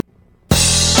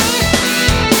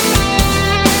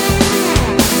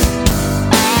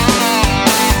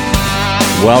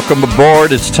Welcome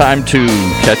aboard. It's time to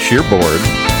catch your board,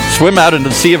 swim out into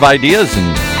the sea of ideas,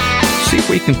 and see if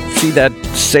we can see that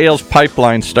sales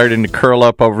pipeline starting to curl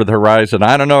up over the horizon.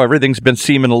 I don't know. Everything's been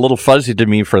seeming a little fuzzy to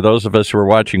me for those of us who were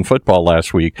watching football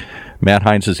last week. Matt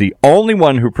Heinz is the only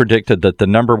one who predicted that the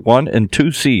number 1 and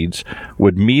 2 seeds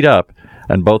would meet up,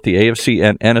 and both the AFC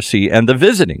and NFC and the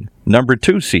visiting number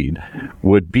 2 seed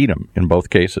would beat them in both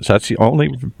cases. That's the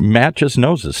only. Matt just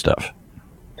knows this stuff.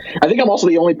 I think I'm also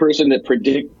the only person that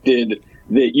predicted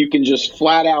that you can just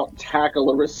flat out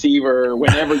tackle a receiver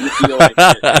whenever you feel like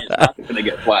it's not going to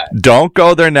get flat. Don't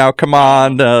go there now. Come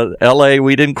on, LA.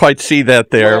 We didn't quite see that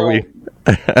there. Well,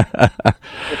 I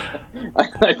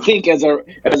think as a,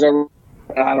 I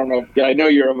don't know. I know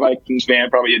you're a Vikings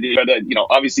fan, probably, but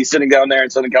obviously sitting down there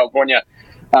in Southern California,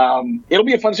 it'll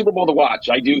be a fun Super Bowl to watch.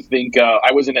 I do think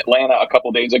I was in Atlanta a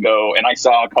couple days ago, and I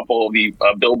saw a couple of the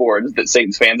billboards that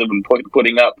Saints fans have been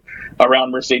putting up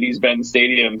around Mercedes-Benz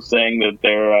Stadium, saying that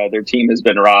their team has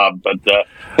been robbed. But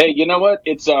hey, you know what?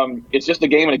 It's just a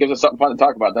game, and it gives us something fun to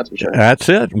talk about. That's for sure. That's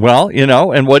it. Well,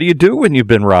 and what do you do when you've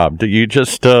been robbed? You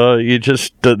just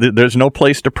there's no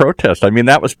place to protest. I mean,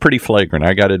 that was pretty flagrant,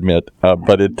 I got to admit. I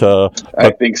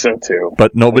think so too.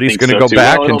 But nobody's going to go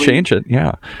back and change it.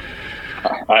 Yeah.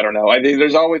 I don't know. I think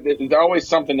there's always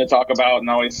something to talk about, and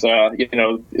always, the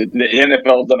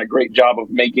NFL has done a great job of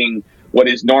making what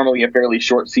is normally a fairly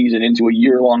short season into a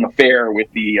year-long affair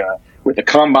with the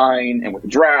combine and with the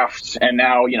drafts, and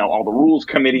now all the rules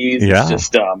committees. Yeah. It's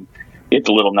just it's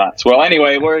a little nuts. Well,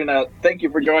 anyway, we're gonna thank you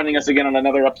for joining us again on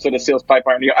another episode of Sales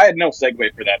Pipeline Radio. I had no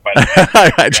segue for that, by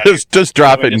the way. just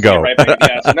drop it and go.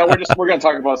 So no, we're going to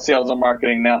talk about sales and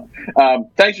marketing now.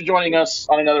 Thanks for joining us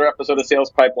on another episode of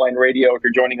Sales Pipeline Radio. If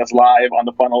you're joining us live on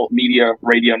the Funnel Media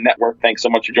Radio Network, thanks so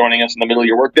much for joining us in the middle of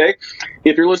your workday.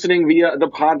 If you're listening via the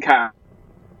podcast,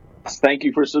 thank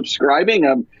you for subscribing.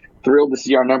 I'm thrilled to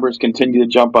see our numbers continue to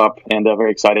jump up, and very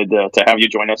excited to have you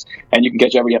join us. And you can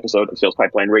catch every episode of Sales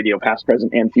Pipeline Radio, past,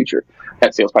 present, and future,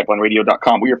 at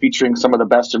salespipelineradio.com. We are featuring some of the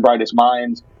best and brightest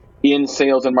minds in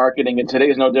sales and marketing, and today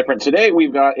is no different. Today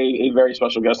we've got a very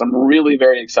special guest. I'm really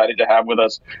very excited to have with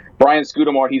us Brian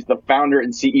Scudamore. He's the founder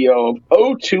and CEO of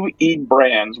O2E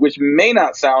Brands, which may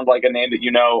not sound like a name that you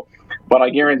know, but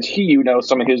I guarantee you know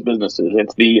some of his businesses.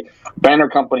 It's the banner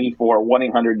company for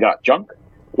 1-800-GOT-JUNK,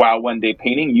 Wow One Day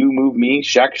Painting, You Move Me,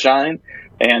 Shack Shine,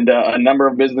 and a number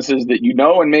of businesses that you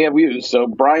know and may have used. So,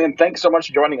 Brian, thanks so much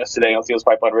for joining us today on Sales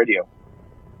Pipeline Radio.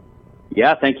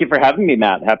 Yeah, thank you for having me,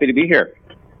 Matt. Happy to be here.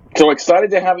 So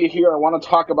excited to have you here. I want to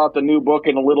talk about the new book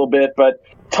in a little bit, but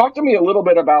talk to me a little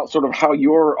bit about sort of how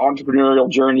your entrepreneurial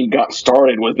journey got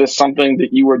started. Was this something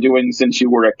that you were doing since you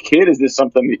were a kid? Is this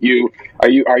something that do you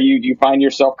find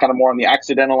yourself kind of more on the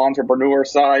accidental entrepreneur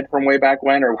side from way back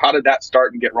when, or how did that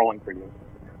start and get rolling for you?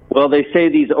 Well, they say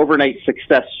these overnight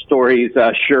success stories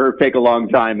sure take a long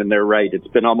time, and they're right. It's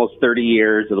been almost 30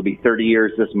 years. It'll be 30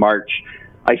 years this March.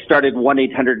 I started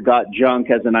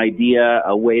 1-800-GOT-JUNK as an idea,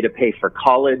 a way to pay for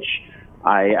college.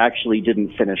 I actually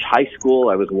didn't finish high school.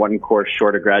 I was one course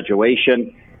short of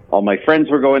graduation. All my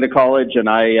friends were going to college, and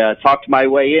I talked my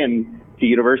way in to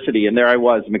university, and there I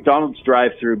was, McDonald's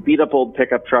drive-through, beat-up old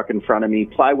pickup truck in front of me,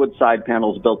 plywood side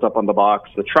panels built up on the box.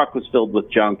 The truck was filled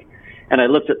with junk. And I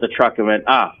looked at the truck and went,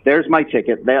 there's my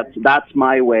ticket. That's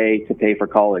my way to pay for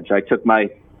college. I took my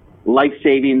life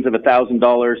savings of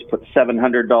 $1,000, put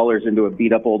 $700 into a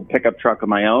beat-up old pickup truck of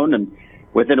my own, and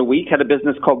within a week had a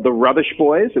business called The Rubbish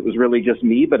Boys. It was really just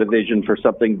me, but a vision for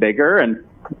something bigger. And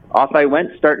off I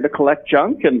went, starting to collect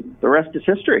junk, and the rest is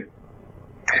history.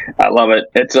 I love it.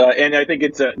 It's and I think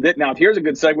it's now here's a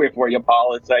good segue for you,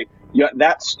 Paul. It's like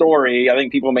that story. I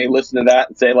think people may listen to that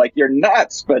and say, like, you're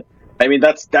nuts, but I mean,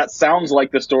 that sounds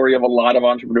like the story of a lot of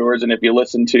entrepreneurs. And if you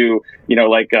listen to,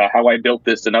 how I built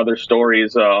this and other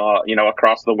stories,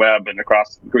 across the web and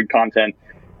across good content,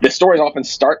 the stories often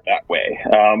start that way.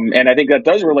 And I think that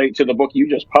does relate to the book you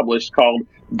just published called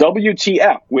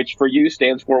WTF, which for you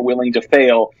stands for Willing to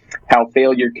Fail, How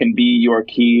Failure Can Be Your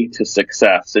Key to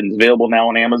Success. And it's available now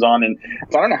on Amazon. And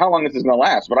so I don't know how long this is going to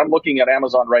last, but I'm looking at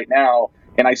Amazon right now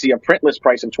and I see a print list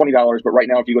price of $20. But right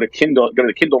now, if you go to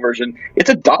the Kindle version, it's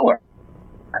 $1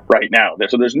 right now.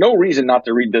 So there's no reason not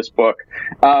to read this book.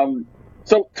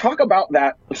 So talk about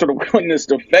that sort of willingness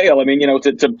to fail. I mean,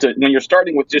 to when you're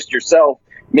starting with just yourself,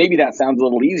 maybe that sounds a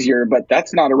little easier, but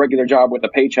that's not a regular job with a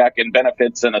paycheck and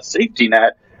benefits and a safety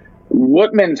net.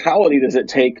 What mentality does it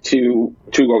take to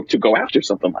go after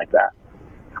something like that?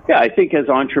 Yeah, I think as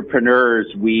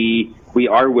entrepreneurs, we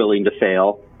are willing to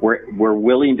fail. We're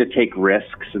willing to take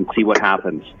risks and see what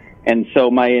happens. And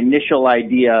so my initial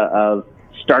idea of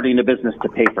starting a business to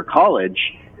pay for college,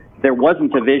 there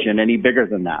wasn't a vision any bigger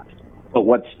than that. But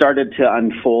what started to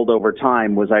unfold over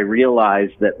time was I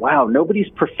realized that, wow, nobody's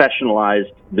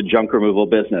professionalized the junk removal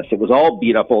business. It was all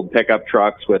beat up old pickup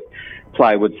trucks with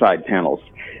plywood side panels.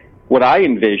 What I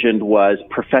envisioned was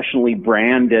professionally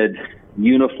branded,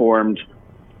 uniformed,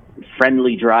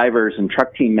 friendly drivers and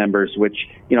truck team members, which,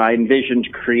 I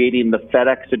envisioned creating the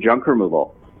FedEx of junk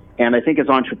removal. And I think as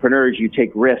entrepreneurs, you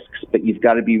take risks, but you've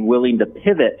got to be willing to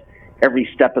pivot every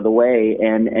step of the way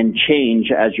and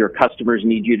change as your customers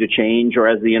need you to change or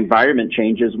as the environment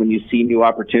changes when you see new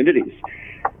opportunities.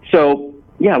 So,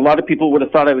 yeah, a lot of people would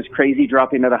have thought I was crazy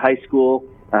dropping out of high school,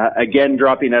 again,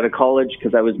 dropping out of college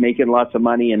because I was making lots of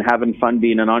money and having fun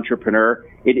being an entrepreneur.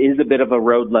 It is a bit of a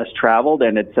road less traveled,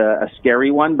 and it's a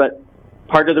scary one, but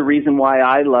part of the reason why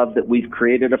I love that we've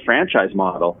created a franchise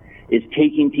model is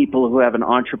taking people who have an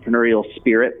entrepreneurial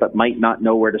spirit but might not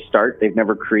know where to start. They've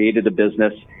never created a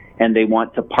business and they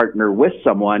want to partner with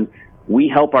someone. We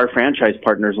help our franchise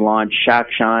partners launch Shack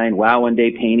Shine, Wow One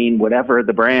Day Painting, whatever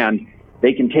the brand.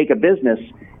 They can take a business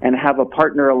and have a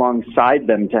partner alongside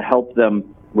them to help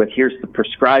them with, here's the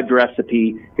prescribed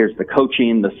recipe, here's the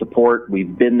coaching, the support.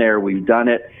 We've been there, we've done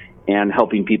it, and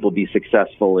helping people be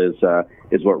successful is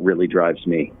what really drives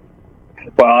me.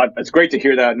 Well, it's great to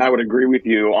hear that, and I would agree with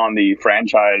you on the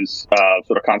franchise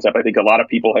sort of concept. I think a lot of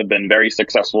people have been very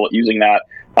successful at using that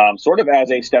sort of as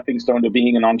a stepping stone to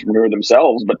being an entrepreneur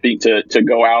themselves, but to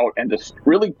go out and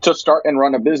to start and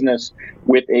run a business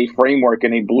with a framework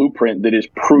and a blueprint that is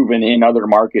proven in other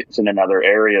markets and in other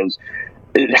areas.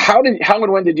 How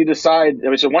and when did you decide?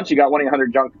 So once you got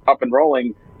 1-800-JUNK up and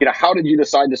rolling, how did you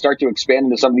decide to start to expand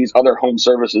into some of these other home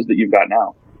services that you've got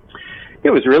now? It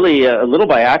was really a little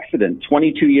by accident.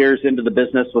 22 years into the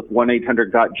business with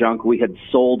 1-800-GOT-JUNK, we had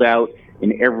sold out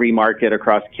in every market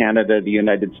across Canada, the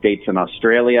United States, and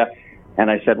Australia. And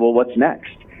I said, well, what's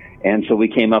next? And so we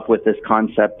came up with this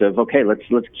concept of, okay, let's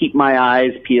keep my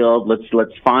eyes peeled.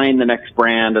 Let's find the next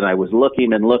brand. And I was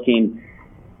looking and looking.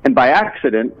 And by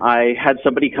accident, I had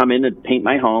somebody come in and paint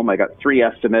my home. I got 3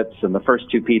 estimates, and the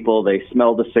first 2 people, they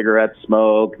smelled the cigarette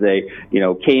smoke. They,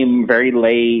 came very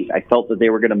late. I felt that they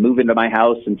were going to move into my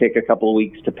house and take a couple of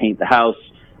weeks to paint the house.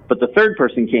 But the third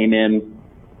person came in,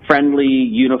 friendly,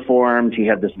 uniformed. He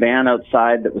had this van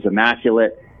outside that was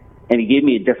immaculate, and he gave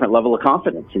me a different level of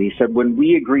confidence. And he said, when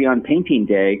we agree on painting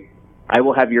day, I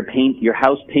will have your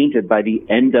house painted by the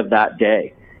end of that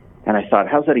day. And I thought,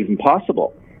 how's that even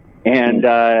possible? And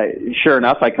sure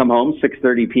enough, I come home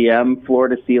 6:30 p.m., floor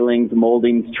to ceilings,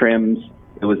 moldings, trims.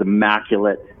 It was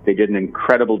immaculate. They did an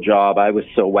incredible job. I was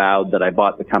so wowed that I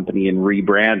bought the company and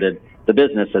rebranded the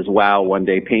business as Wow One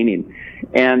Day Painting.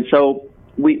 And so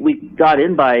we got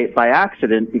in by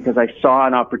accident because I saw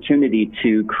an opportunity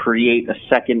to create a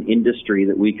second industry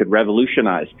that we could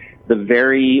revolutionize. The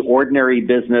very ordinary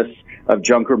business of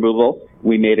junk removal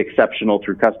we made exceptional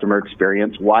through customer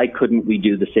experience. Why couldn't we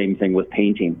do the same thing with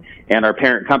painting? And our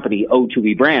parent company,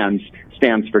 O2E Brands,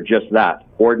 stands for just that,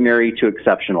 ordinary to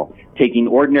exceptional. Taking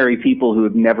ordinary people who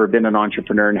have never been an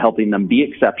entrepreneur and helping them be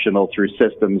exceptional through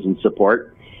systems and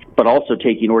support, but also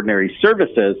taking ordinary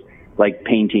services like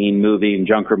painting, moving,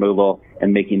 junk removal,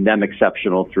 and making them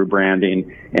exceptional through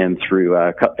branding and through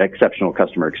exceptional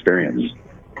customer experience.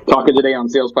 Talking today on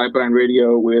Sales Pipeline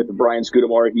Radio with Brian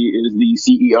Scudamore. He is the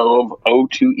CEO of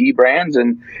O2E Brands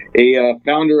and a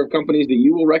founder of companies that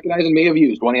you will recognize and may have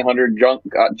used,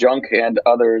 1-800-JUNK and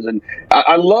others. And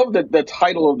I love that the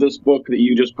title of this book that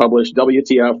you just published,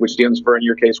 WTF, which stands for, in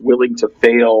your case, Willing to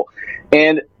Fail.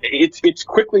 And it's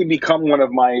quickly become one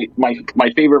of my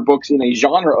favorite books in a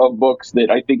genre of books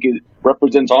that I think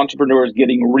represents entrepreneurs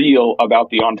getting real about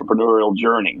the entrepreneurial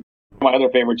journey. My other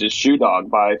favorite is Shoe Dog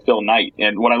by Phil Knight.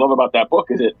 And what I love about that book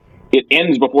is it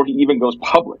ends before he even goes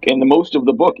public. And the most of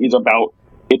the book is about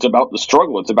the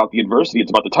struggle. It's about the adversity. It's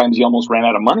about the times he almost ran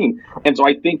out of money. And so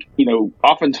I think,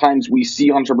 oftentimes we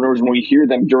see entrepreneurs when we hear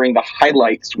them during the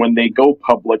highlights, when they go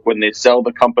public, when they sell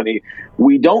the company,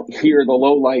 we don't hear the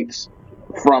lowlights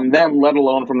from them, let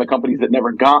alone from the companies that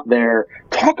never got there.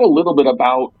 Talk a little bit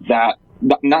about that,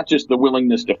 not just the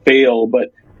willingness to fail,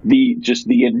 but the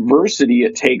adversity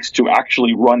it takes to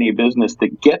actually run a business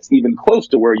that gets even close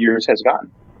to where yours has gone.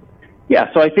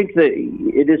 Yeah, so I think that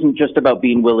it isn't just about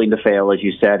being willing to fail, as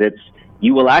you said. It's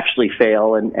you will actually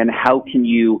fail, and how can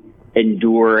you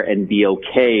endure and be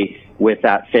okay with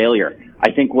that failure?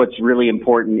 I think what's really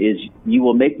important is you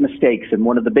will make mistakes, and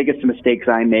one of the biggest mistakes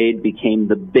I made became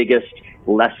the biggest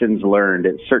lessons learned.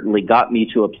 It certainly got me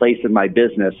to a place in my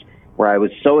business where I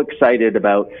was so excited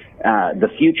about the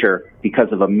future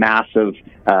because of a massive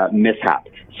mishap.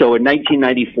 So in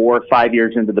 1994, 5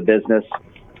 years into the business,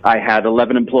 I had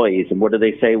 11 employees. And what do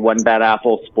they say? One bad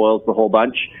apple spoils the whole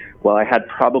bunch. Well, I had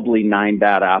probably 9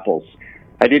 bad apples.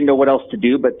 I didn't know what else to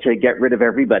do but to get rid of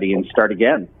everybody and start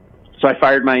again. So I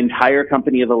fired my entire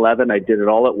company of 11. I did it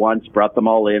all at once, brought them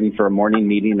all in for a morning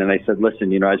meeting, and I said,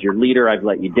 listen, as your leader, I've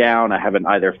let you down. I haven't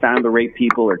either found the right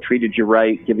people or treated you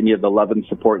right, given you the love and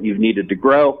support you've needed to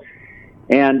grow.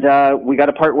 And we got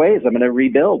to part ways. I'm going to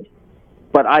rebuild.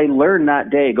 But I learned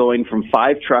that day, going from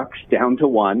 5 trucks down to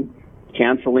 1,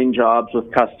 canceling jobs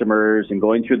with customers and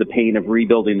going through the pain of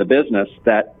rebuilding the business,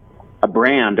 that a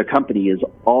brand, a company is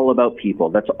all about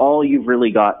people. That's all you've really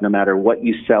got, no matter what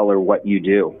you sell or what you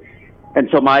do. And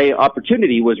so my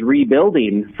opportunity was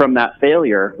rebuilding from that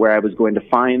failure, where I was going to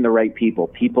find the right people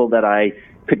that I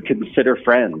could consider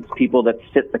friends, people that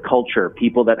fit the culture,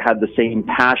 people that had the same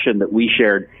passion that we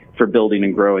shared for building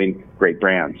and growing great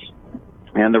brands.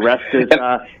 And the rest is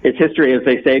history, as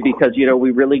they say, because,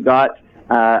 we really got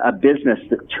a business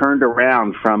that turned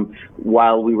around from,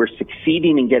 while we were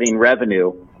succeeding in getting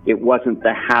revenue, it wasn't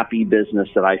the happy business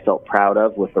that I felt proud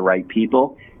of with the right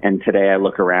people. And today I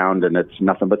look around and it's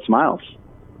nothing but smiles.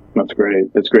 That's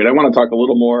great. That's great. I want to talk a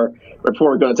little more before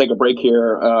we're going to take a break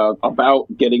here about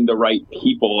getting the right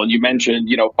people. And you mentioned,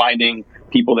 finding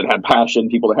people that have passion,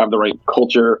 people that have the right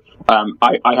culture.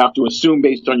 I have to assume,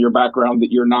 based on your background,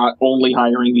 that you're not only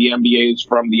hiring the MBAs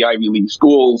from the Ivy League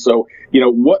schools. So,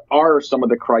 what are some of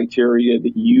the criteria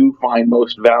that you find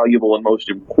most valuable and most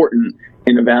important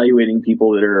in evaluating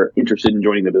people that are interested in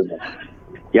joining the business?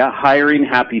 Yeah, hiring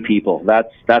happy people.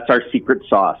 That's our secret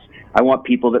sauce. I want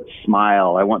people that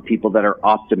smile. I want people that are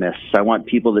optimists. I want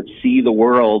people that see the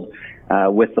world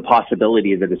with the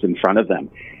possibility that is in front of them.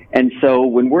 And so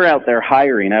when we're out there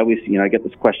hiring, I always, I get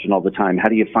this question all the time. How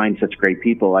do you find such great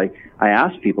people? I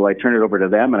ask people, I turn it over to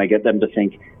them, and I get them to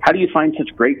think, how do you find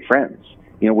such great friends?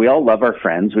 We all love our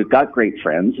friends. We've got great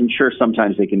friends, and sure,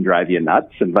 sometimes they can drive you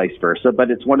nuts and vice versa, but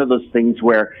it's one of those things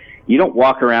where you don't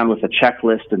walk around with a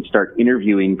checklist and start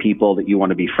interviewing people that you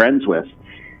want to be friends with.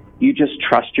 You just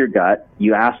trust your gut.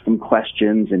 You ask them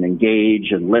questions and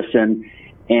engage and listen,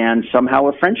 and somehow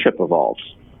a friendship evolves.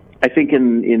 I think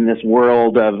in this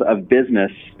world of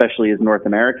business, especially as North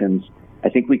Americans, I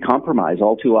think we compromise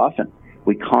all too often.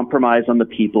 We compromise on the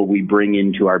people we bring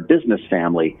into our business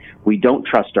family. We don't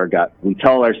trust our gut. We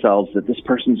tell ourselves that this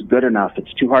person's good enough.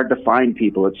 It's too hard to find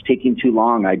people. It's taking too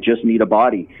long. I just need a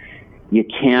body. You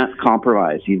can't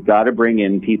compromise. You've got to bring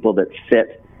in people that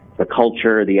fit the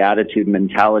culture, the attitude,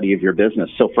 mentality of your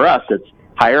business. So for us, it's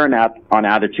hire on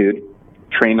attitude,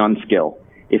 train on skill.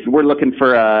 If we're looking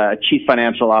for a chief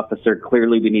financial officer,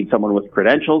 clearly we need someone with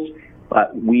credentials,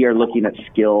 but we are looking at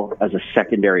skill as a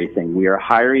secondary thing. We are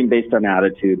hiring based on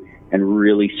attitude and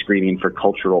really screening for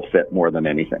cultural fit more than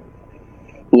anything.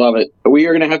 Love it. We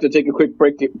are going to have to take a quick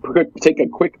break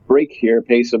here.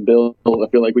 Pace of Bill. I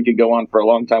feel like we could go on for a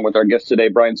long time with our guest today,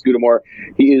 Brian Scudamore.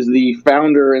 He is the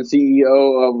founder and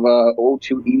CEO of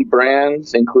O2E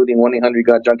Brands, including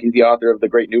 1-800-GOT-JUNKIE, the author of the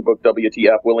great new book,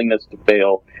 WTF, Willingness to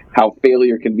Fail, How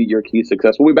Failure Can Be Your Key to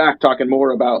Success. We'll be back talking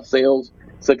more about sales,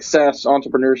 success,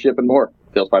 entrepreneurship, and more.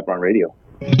 Sales Pipeline Radio.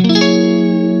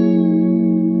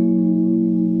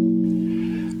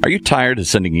 Are you tired of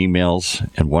sending emails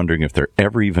and wondering if they're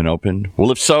ever even opened? Well,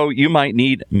 if so, you might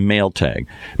need MailTag.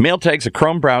 MailTag's a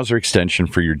Chrome browser extension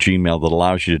for your Gmail that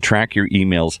allows you to track your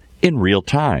emails in real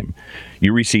time.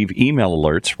 You receive email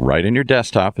alerts right on your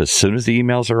desktop as soon as the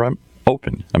emails are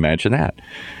open. Imagine that.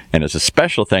 And as a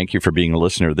special thank you for being a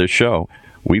listener of this show,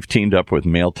 we've teamed up with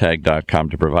MailTag.com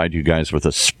to provide you guys with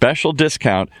a special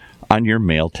discount on your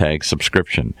MailTag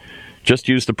subscription. Just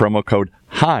use the promo code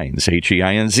HEINZ,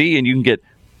 H-E-I-N-Z, and you can get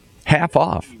half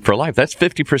off for life. That's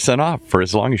 50% off for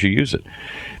as long as you use it.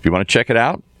 If you want to check it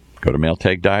out, go to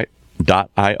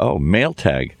mailtag.io,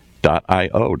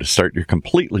 mailtag.io to start your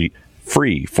completely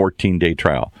free 14-day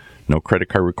trial. No credit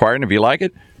card required, and if you like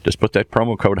it, just put that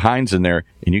promo code HEINZ in there,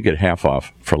 and you get half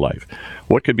off for life.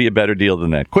 What could be a better deal than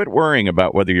that? Quit worrying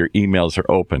about whether your emails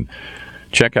are open.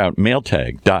 Check out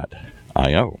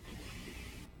mailtag.io.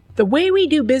 The way we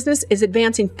do business is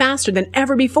advancing faster than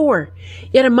ever before.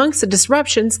 Yet amongst the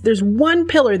disruptions, there's one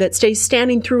pillar that stays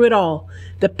standing through it all: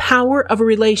 the power of a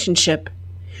relationship.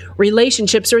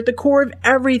 Relationships are at the core of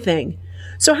everything.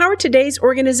 So how are today's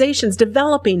organizations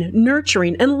developing,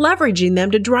 nurturing, and leveraging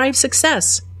them to drive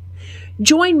success?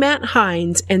 Join Matt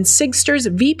Heinz and Sigster's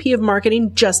VP of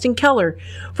Marketing, Justin Keller,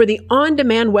 for the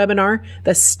on-demand webinar,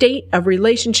 The State of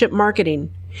Relationship Marketing,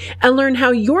 and learn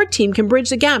how your team can bridge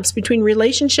the gaps between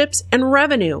relationships and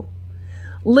revenue.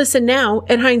 Listen now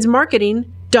at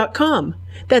HeinzMarketing.com.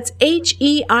 That's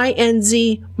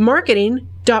HEINZ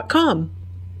marketing.com.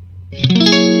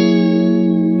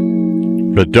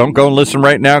 But don't go and listen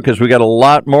right now, because we got a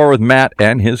lot more with Matt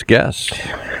and his guests.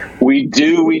 We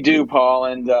do, Paul,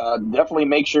 and definitely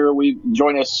make sure we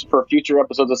join us for future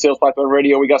episodes of Sales Pipeline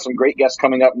Radio. We got some great guests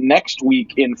coming up next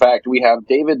week. In fact, we have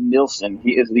David Nilsson.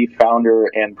 He is the founder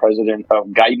and president of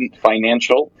Guidant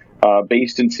Financial,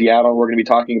 based in Seattle. We're going to be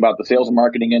talking about the sales and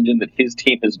marketing engine that his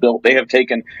team has built. They have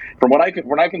taken, from what I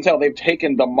can tell, they've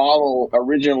taken the model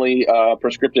originally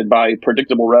prescribed by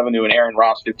Predictable Revenue and Aaron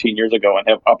Ross 15 years ago and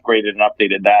have upgraded and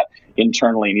updated that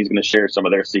internally. And he's going to share some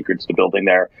of their secrets to building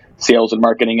their sales and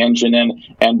marketing engine.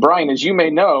 And Brian, as you may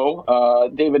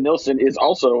know, David Nilsson is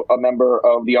also a member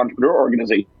of the Entrepreneur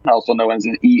Organization, also known as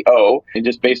an EO. And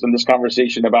just based on this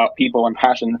conversation about people and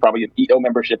passion, probably an EO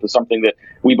membership is something that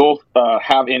we both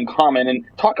have in common. And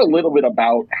talk a little bit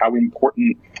about how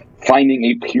important finding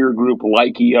a peer group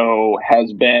like EO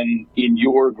has been in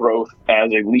your growth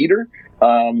as a leader,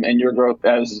 and your growth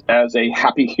as a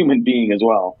happy human being as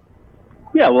well.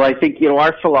 Yeah, well, I think,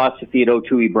 our philosophy at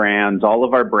O2E Brands, all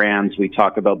of our brands, we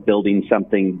talk about building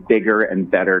something bigger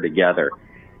and better together,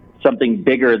 something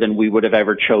bigger than we would have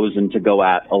ever chosen to go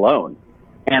at alone.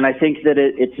 And I think that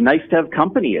it's nice to have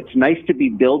company. It's nice to be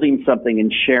building something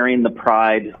and sharing the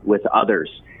pride with others.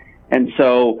 And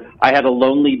so I had a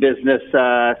lonely business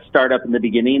startup in the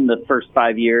beginning, the first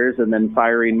 5 years, and then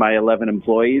firing my 11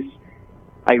 employees.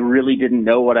 I really didn't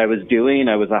know what I was doing.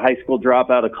 I was a high school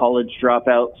dropout, a college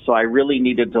dropout, so I really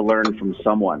needed to learn from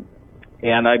someone.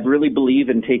 And I really believe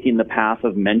in taking the path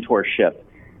of mentorship,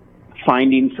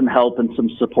 finding some help and some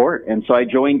support. And so I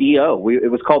joined EO.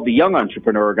 It was called the Young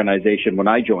Entrepreneur Organization when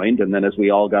I joined, and then as we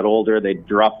all got older, they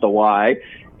dropped the Y,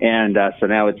 and so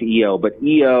now it's EO. But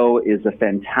EO is a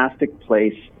fantastic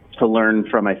place to learn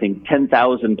from, I think,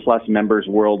 10,000 plus members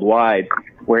worldwide,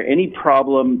 where any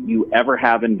problem you ever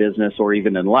have in business or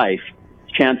even in life,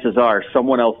 chances are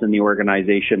someone else in the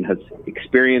organization has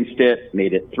experienced it,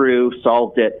 made it through,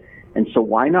 solved it. And so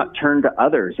why not turn to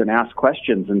others and ask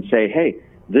questions and say, hey,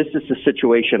 this is the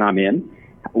situation I'm in.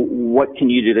 What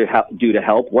can you do to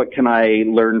help? What can I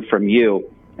learn from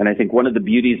you? And I think one of the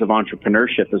beauties of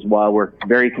entrepreneurship is while we're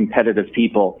very competitive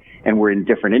people and we're in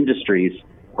different industries,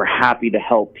 we're happy to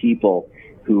help people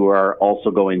who are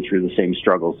also going through the same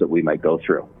struggles that we might go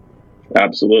through.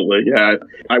 Absolutely. Yeah.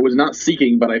 I was not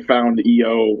seeking, but I found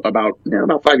EO about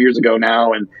 5 years ago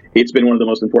now. And it's been one of the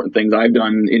most important things I've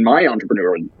done in my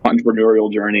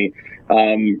entrepreneurial journey.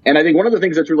 And I think one of the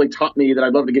things that's really taught me that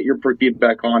I'd love to get your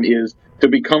feedback on is to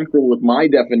be comfortable with my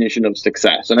definition of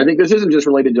success. And I think this isn't just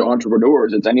related to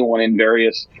entrepreneurs. It's anyone in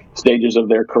various stages of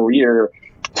their career,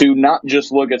 to not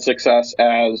just look at success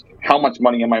as how much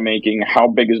money am I making, how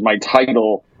big is my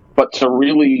title, but to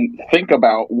really think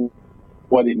about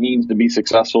what it means to be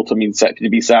successful, to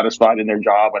be satisfied in their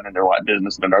job and in their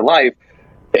business and in their life.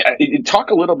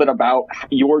 Talk a little bit about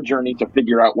your journey to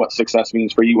figure out what success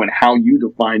means for you and how you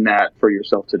define that for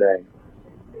yourself today.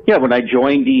 Yeah, when I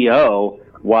joined EO,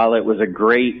 while it was a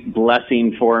great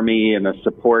blessing for me and a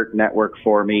support network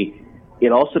for me,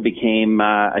 it also became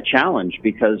a challenge,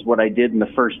 because what I did in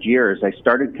the first year is I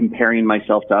started comparing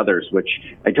myself to others, which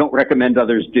I don't recommend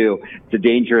others do. It's a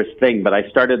dangerous thing, but I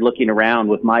started looking around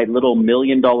with my little $1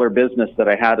 million business that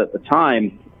I had at the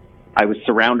time. I was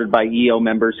surrounded by EO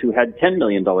members who had $10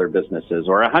 million businesses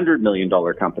or $100 million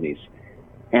companies.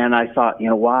 And I thought,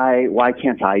 why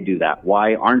can't I do that?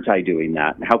 Why aren't I doing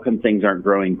that? How come things aren't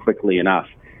growing quickly enough?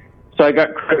 So I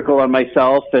got critical on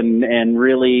myself and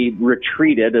really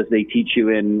retreated, as they teach you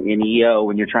in EO.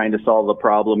 When you're trying to solve a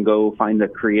problem, go find a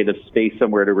creative space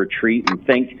somewhere to retreat and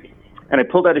think. And I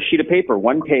pulled out a sheet of paper,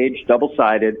 one page,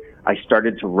 double-sided. I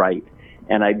started to write.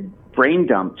 And I brain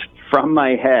dumped from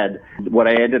my head what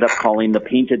I ended up calling the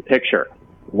painted picture,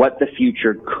 what the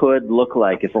future could look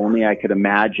like if only I could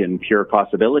imagine pure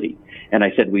possibility. And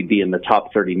I said we'd be in the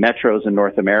top 30 metros in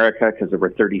North America, because there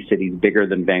were 30 cities bigger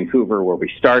than Vancouver where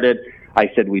we started. I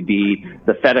said we'd be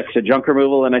the FedEx of junk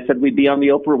removal, and I said we'd be on the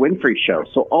Oprah Winfrey Show.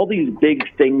 So all these big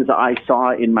things I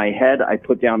saw in my head, I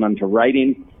put down onto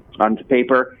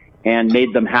paper, and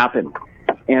made them happen.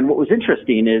 And what was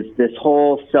interesting is this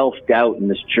whole self-doubt and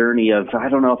this journey of, I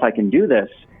don't know if I can do this,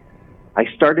 I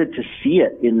started to see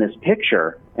it in this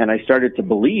picture, and I started to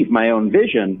believe my own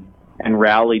vision and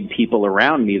rallied people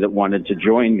around me that wanted to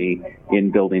join me in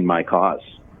building my cause.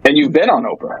 And you've been on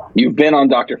Oprah. You've been on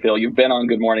Dr. Phil. You've been on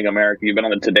Good Morning America. You've been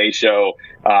on the Today Show.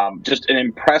 Just an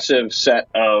impressive set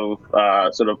of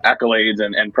sort of accolades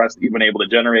and press that you've been able to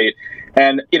generate.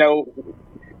 And,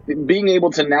 being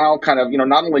able to now kind of,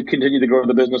 not only continue to grow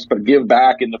the business, but give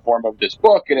back in the form of this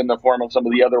book and in the form of some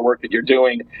of the other work that you're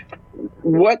doing.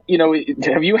 What,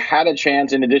 have you had a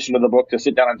chance, in addition to the book, to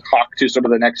sit down and talk to sort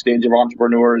of the next stage of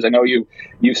entrepreneurs? I know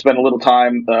you've spent a little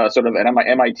time sort of at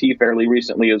MIT fairly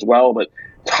recently as well, but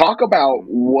talk about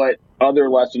what other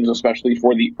lessons, especially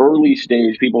for the early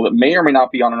stage people that may or may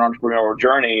not be on an entrepreneurial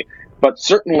journey, but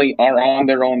certainly are on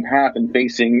their own path and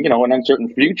facing, an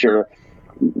uncertain future.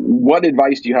 What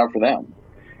advice do you have for them?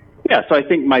 Yeah, so I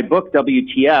think my book,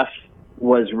 WTF,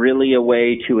 was really a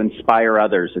way to inspire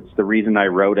others. It's the reason I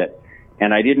wrote it.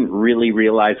 And I didn't really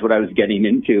realize what I was getting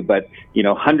into, but,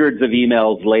 hundreds of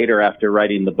emails later after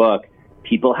writing the book,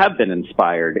 people have been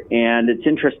inspired. And it's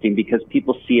interesting because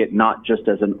people see it not just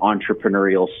as an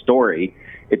entrepreneurial story.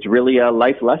 It's really a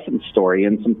life lesson story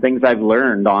and some things I've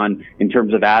learned in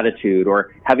terms of attitude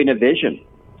or having a vision.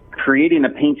 Creating a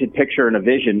painted picture and a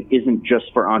vision isn't just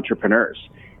for entrepreneurs.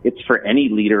 It's for any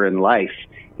leader in life.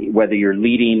 Whether you're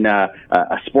leading a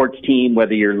sports team,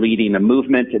 whether you're leading a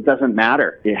movement, it doesn't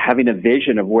matter. Having a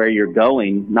vision of where you're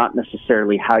going, not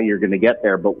necessarily how you're going to get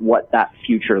there, but what that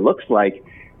future looks like,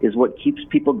 is what keeps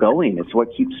people going. It's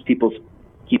what keeps people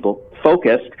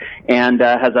focused and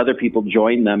has other people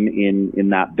join them in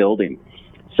that building.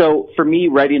 So for me,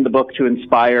 writing the book to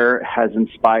inspire has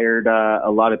inspired a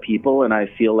lot of people, and I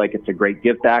feel like it's a great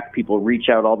give back. People reach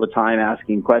out all the time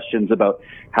asking questions about,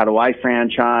 how do I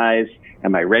franchise?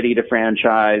 Am I ready to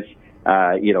franchise?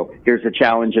 Here's a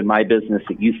challenge in my business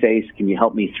that you face. Can you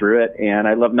help me through it? And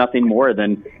I love nothing more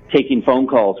than taking phone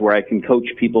calls where I can coach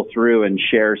people through and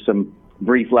share some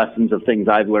brief lessons of things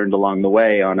I've learned along the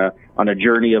way on a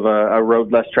journey of a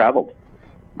road less traveled.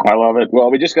 I love it.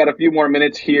 Well, we just got a few more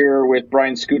minutes here with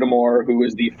Brian Scudamore, who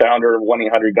is the founder of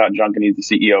 1-800-GOT-JUNK, and he's the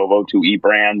CEO of O2E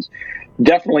Brands.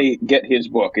 Definitely get his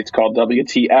book. It's called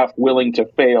WTF, Willing to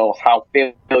Fail, How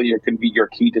Failure Can Be Your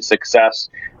Key to Success.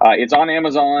 It's on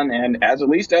Amazon, and at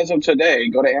least as of today,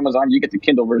 go to Amazon, you get the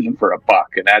Kindle version for $1,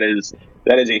 and that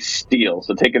is a steal.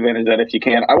 So take advantage of that if you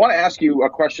can. I want to ask you a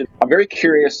question. I'm very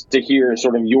curious to hear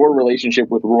sort of your relationship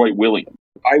with Roy Williams.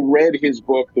 I read his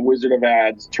book, The Wizard of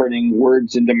Ads, Turning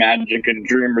Words into Magic and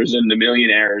Dreamers into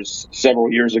Millionaires,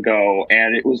 several years ago,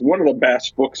 and it was one of the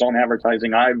best books on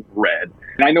advertising I've read.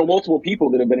 And I know multiple people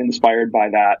that have been inspired by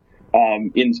that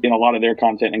in a lot of their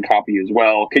content and copy as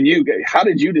well. How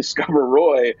did you discover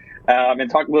Roy,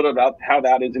 and talk a little about how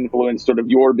that has influenced sort of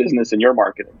your business and your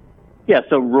marketing? Yeah,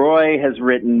 so Roy has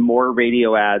written more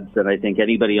radio ads than I think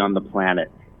anybody on the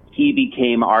planet. He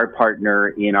became our partner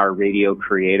in our radio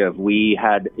creative. We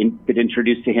had been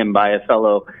introduced to him by a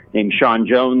fellow named Sean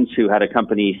Jones, who had a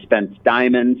company, Spence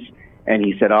Diamonds, and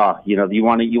he said, you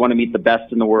want to meet the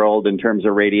best in the world in terms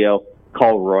of radio,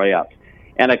 call Roy up.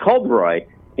 And I called Roy,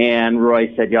 and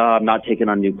Roy said, I'm not taking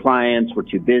on new clients. We're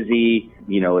too busy.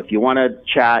 If you want to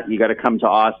chat, you got to come to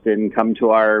Austin, come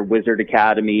to our Wizard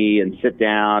Academy and sit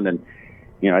down. And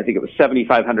I think it was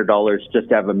 $7,500 just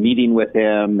to have a meeting with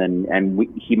him, and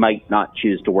he might not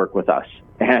choose to work with us.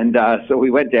 And so we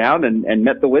went down and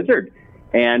met the Wizard,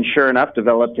 and sure enough,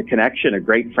 developed a connection, a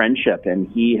great friendship. And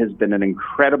he has been an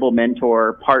incredible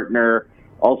mentor, partner,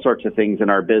 all sorts of things in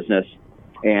our business,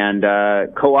 and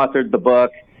co-authored the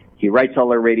book. He writes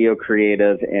all our radio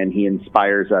creative, and he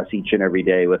inspires us each and every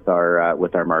day with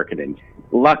our marketing.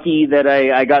 Lucky that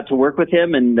I got to work with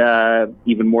him, and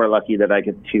even more lucky that I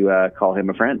get to call him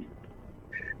a friend.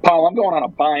 Paul, I'm going on a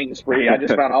buying spree. I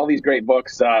just found all these great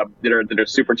books that are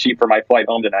super cheap for my flight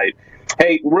home tonight.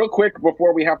 Hey, real quick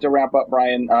before we have to wrap up,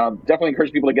 Brian, definitely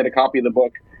encourage people to get a copy of the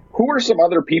book. Who are some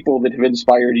other people that have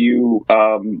inspired you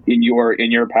in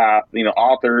your path?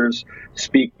 Authors,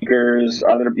 speakers,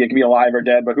 it can be alive or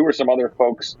dead, but who are some other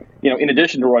folks, in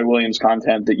addition to Roy Williams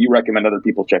content, that you recommend other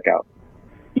people check out?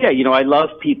 Yeah, I love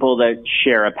people that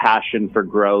share a passion for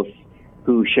growth,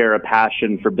 who share a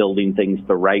passion for building things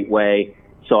the right way.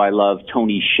 So I love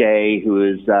Tony Hsieh, who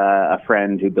is a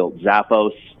friend who built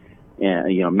Zappos,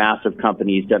 and, massive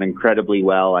company. He's done incredibly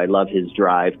well. I love his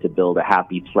drive to build a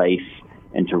happy place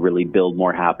and to really build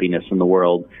more happiness in the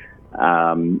world.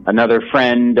 Another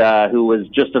friend who was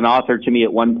just an author to me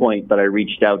at one point, but I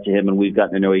reached out to him and we've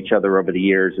gotten to know each other over the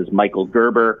years, is Michael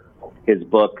Gerber. His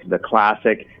book, The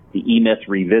Classic, The E-Myth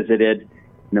Revisited,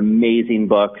 an amazing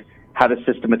book, how to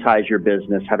systematize your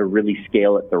business, how to really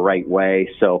scale it the right way.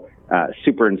 So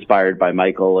super inspired by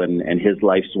Michael and his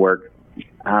life's work.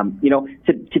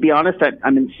 To be honest,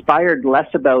 I'm inspired less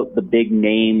about the big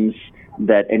names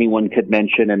that anyone could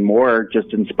mention and more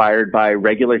just inspired by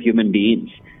regular human beings.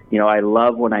 I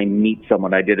love when I meet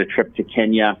someone. I did a trip to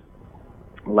Kenya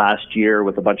last year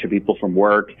with a bunch of people from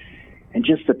work, And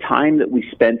just the time that we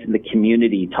spent in the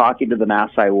community talking to the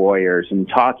Maasai warriors and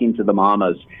talking to the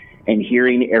mamas and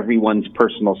hearing everyone's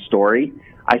personal story,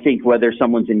 I think whether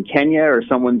someone's in Kenya or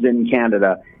someone's in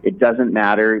Canada, it doesn't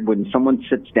matter. When someone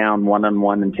sits down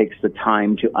one-on-one and takes the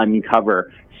time to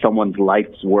uncover someone's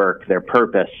life's work, their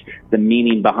purpose, the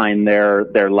meaning behind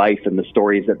their life and the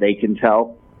stories that they can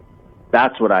tell,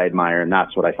 that's what I admire and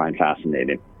that's what I find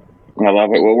fascinating. I love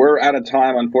it. Well, we're out of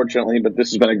time, unfortunately, but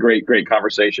this has been a great, great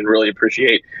conversation. Really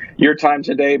appreciate your time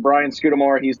today. Brian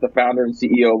Scudamore, he's the founder and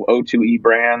CEO of O2E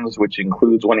Brands, which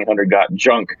includes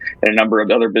 1-800-GOT-JUNK and a number of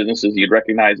other businesses you'd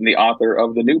recognize, and the author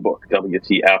of the new book,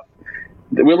 WTF,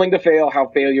 Willing to Fail, How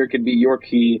Failure Can Be Your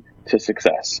Key to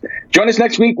Success. Join us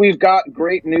next week. We've got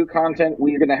great new content.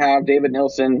 We're going to have David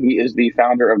Nilsson. He is the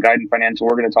founder of Guidant Financial.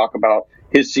 We're going to talk about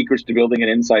his secrets to building an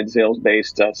inside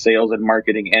sales-based sales and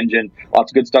marketing engine.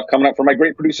 Lots of good stuff coming up from my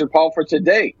great producer, Paul, for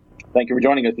today. Thank you for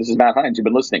joining us. This is Matt Hines. You've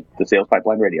been listening to Sales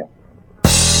Pipeline Radio.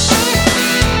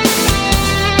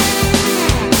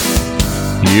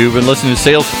 You've been listening to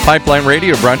Sales Pipeline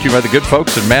Radio, brought to you by the good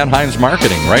folks at Matt Hines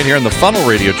Marketing, right here on the Funnel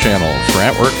Radio channel for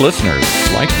at-work listeners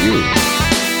like you.